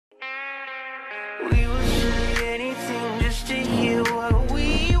We would do anything just to hear what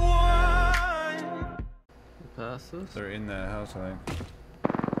we want. Pass this? They're in that house, I think.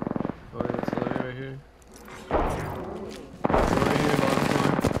 Oh yeah, it's literally right here. Right here, bottom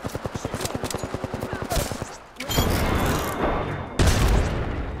floor.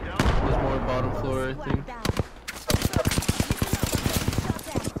 There's more bottom floor, I think.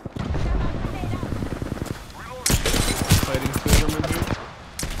 Fighting two of them in here.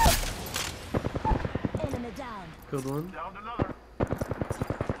 Killed one.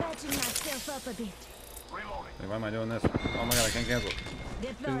 Like, why am I doing this? Oh my god, I can't cancel. I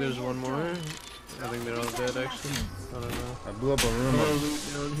think there's one more. I think they're all dead actually. I don't know. I blew up a room. Oh, loot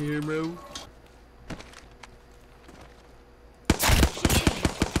down here, bro.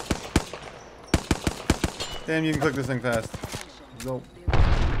 Damn, you can click this thing fast. Go.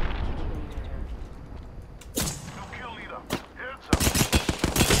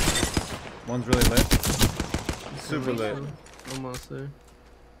 One's really lit. Super lit. Almost there.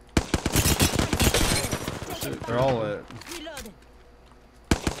 Shit. They're all lit.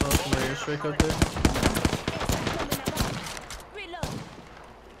 Oh, some airstrike up there.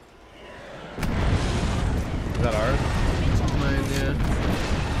 Is that ours? Mine, yeah.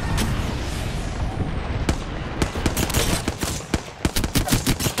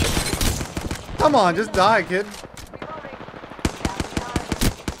 Come on, just die, kid.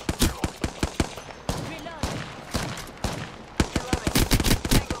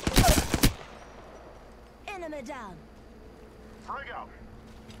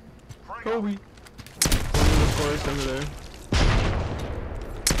 Kobe. One in the forest over there.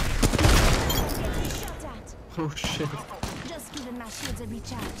 Oh shit. Just giving my shields a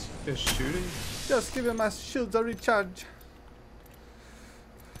recharge. They're shooting? Just giving my shields a recharge.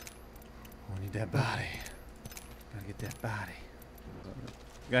 I need that body. Gotta get that body.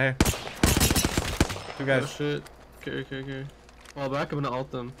 Guy here. Two guys. Oh shit. Okay. Well, back, I'm gonna ult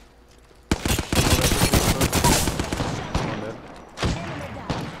them. One dead.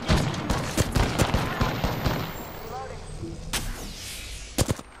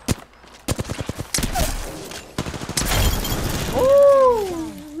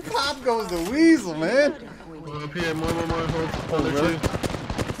 Pop goes the weasel, man. Up here, more. Hold. Oh, really?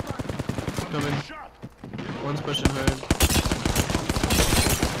 Coming. One's pushing hard.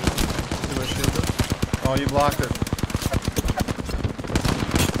 Get my shield up. Oh, you blocked it.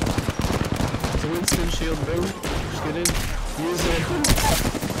 It's a Winston shield, bro. Just get in. Use it.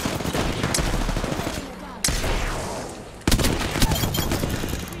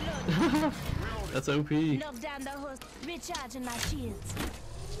 That's OP. Knock down the host, recharging my shields.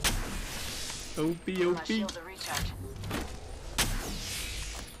 OP.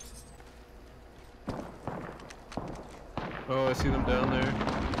 Oh, I see them down there.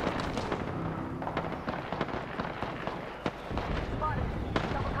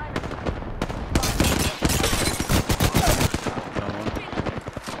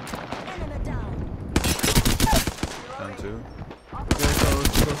 Enemy down. Down two. Very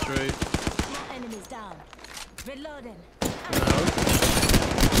close right. More enemies down. Reloading. In the house.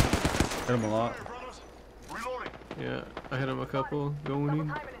 Hit him a lot. Yeah, I hit him a couple. Going in.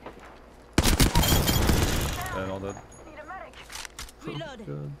 Dead, all dead. Oh,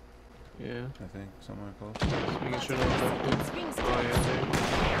 God. Yeah. I think somewhere close. Just making sure no one's up here. Oh yeah,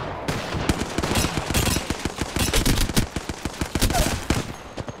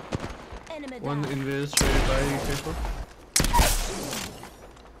 there. Enemy One down. invis straight by you, careful.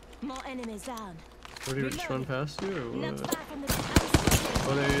 More enemies down. Or did he just run past you or Knocked what? back from the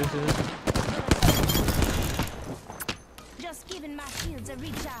Oh, there he is, yeah. Just giving my shields a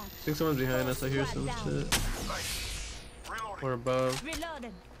recharge. I think someone's behind us, I hear some shit. Or above.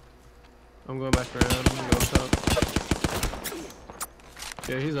 Reloading. I'm going back around, I'm gonna go up top.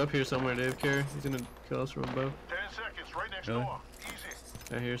 Yeah, he's up here somewhere, Dave care. He's gonna kill us from above. 10 seconds, right next Really? door.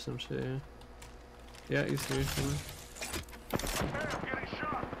 Easy. I hear some shit, yeah. Yeah, he's here somewhere. Getting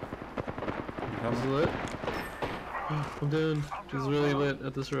shot. He's lit. I'm down. He's really lit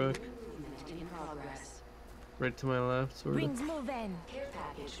at this rock. Right to my left, sort of. Rings moving.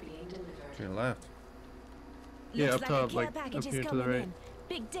 To your left. Yeah, Looks up like a top, care like up package is here to the coming right. in.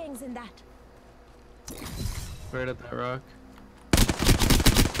 Big dings in that. Right at that rock.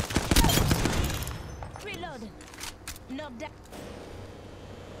 Reloading. Knock down.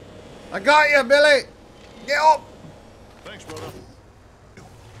 I got you, Billy! Get up! Thanks, brother.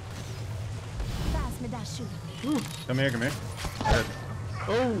 Pass me that shoe. Come here, come here. Good.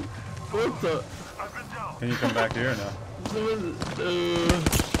 Oh! What the? I've been down. Can you come back here or no?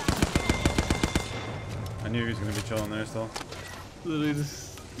 I knew he was gonna be chilling there still. Literally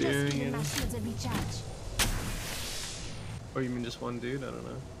just Steering giving in. my shields a recharge. Or you mean just one dude? I don't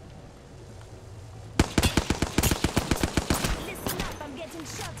know. Listen up, I'm getting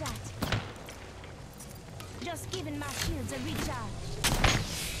shot at. Just giving my shields a recharge.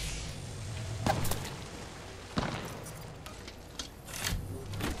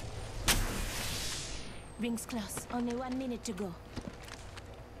 Rings close. Only 1 minute to go.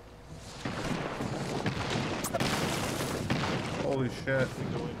 Holy shit.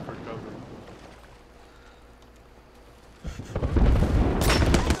 Going for cover.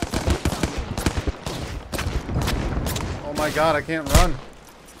 Oh my god, I can't run.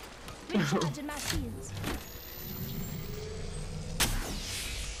 Recharging my shields.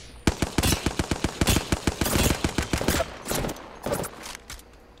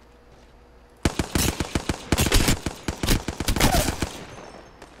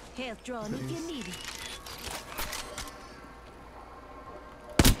 Health drawn if you need it.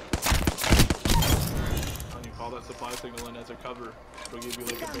 When you call that supply signal in as a cover, it'll give you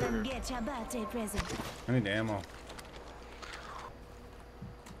like a Come and barrier. get your birthday present. I need ammo.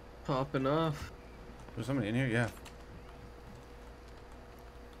 Popping off. There's somebody in here? Yeah.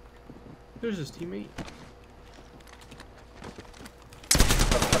 There's his teammate.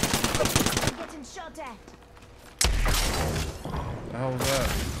 I'm getting shot at. The hell was that?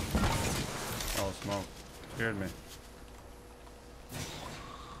 Oh, smoke. Scared me.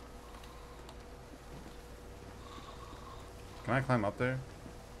 Can I climb up there?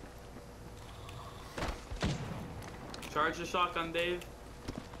 Charge the shotgun, Dave.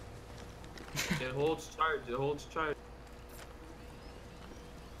 It holds charge. It holds charge.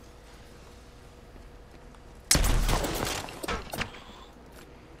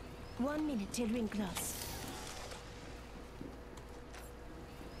 One minute till ring close.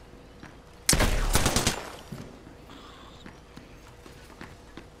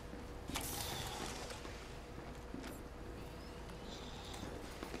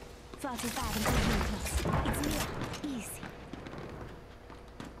 Forty-five until ring close. It's near. Easy.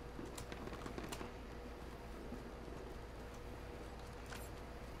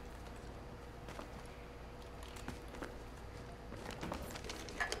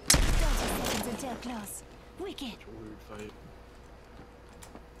 Until close. Wicked. It's a weird fight.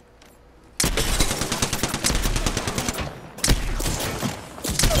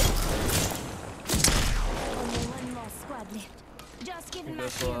 Only one more squad left. Just giving my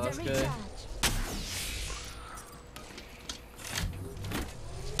That's the shields a last guy. recharge.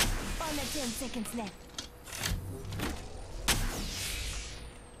 Only 10 seconds left.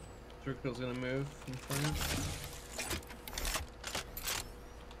 Circle's gonna move in front.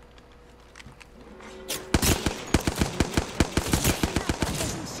 I'm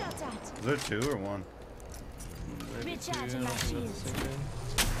getting shot at. Is there two or one? Maybe two, Recharging I don't my think that's the same shields.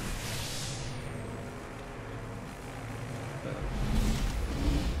 guy.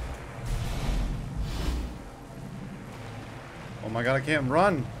 Oh my god, I can't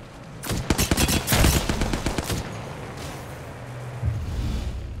run.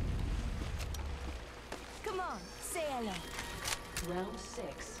 Come on, say hello. Round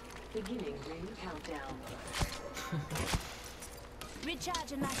 6. Beginning ring countdown.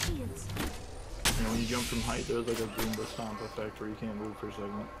 Recharging my shields. You know, when you jump from height, there's like a Goomba stomp effect where you can't move for a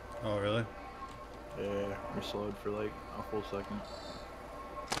second. Oh, really? Yeah, you're slowed for like a full second.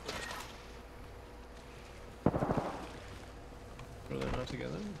 Are they not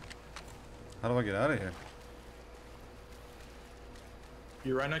together? How do I get out of here?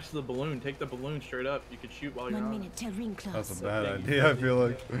 You're right next to the balloon. Take the balloon straight up. You could shoot while you're 1 on. minute till ring close. That's a So bad big. idea, I feel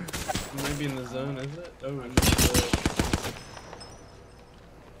like. Maybe in the zone, is it? Oh, I missed it.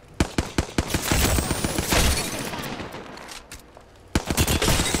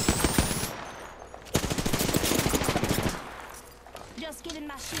 Just giving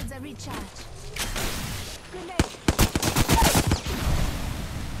my shields a recharge. Grenade.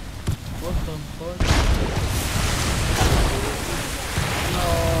 what the fuck?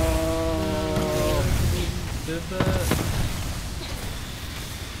 No! Did that?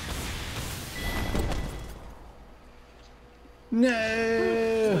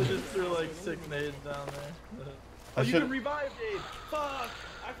 No! I just threw like 6 nades down there. Oh, you should- can revive, Dave! Fuck!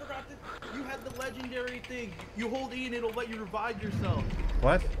 I forgot that you had the legendary thing. You hold E and it'll let you revive yourself.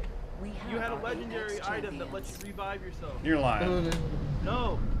 What? We have You had a our legendary Apex item that lets champions. you revive yourself. You're Oh, lying. no.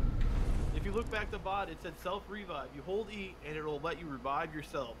 No! If you look back to bot, it said self-revive. You hold E and it'll let you revive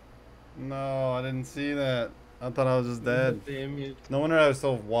yourself. No, I didn't see that. I thought I was just dead. Damn you. No wonder I was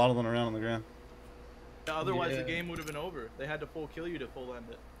still waddling around on the ground. Otherwise, Yeah. the game would have been over. They had to full kill you to full end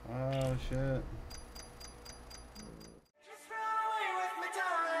it. Oh, shit.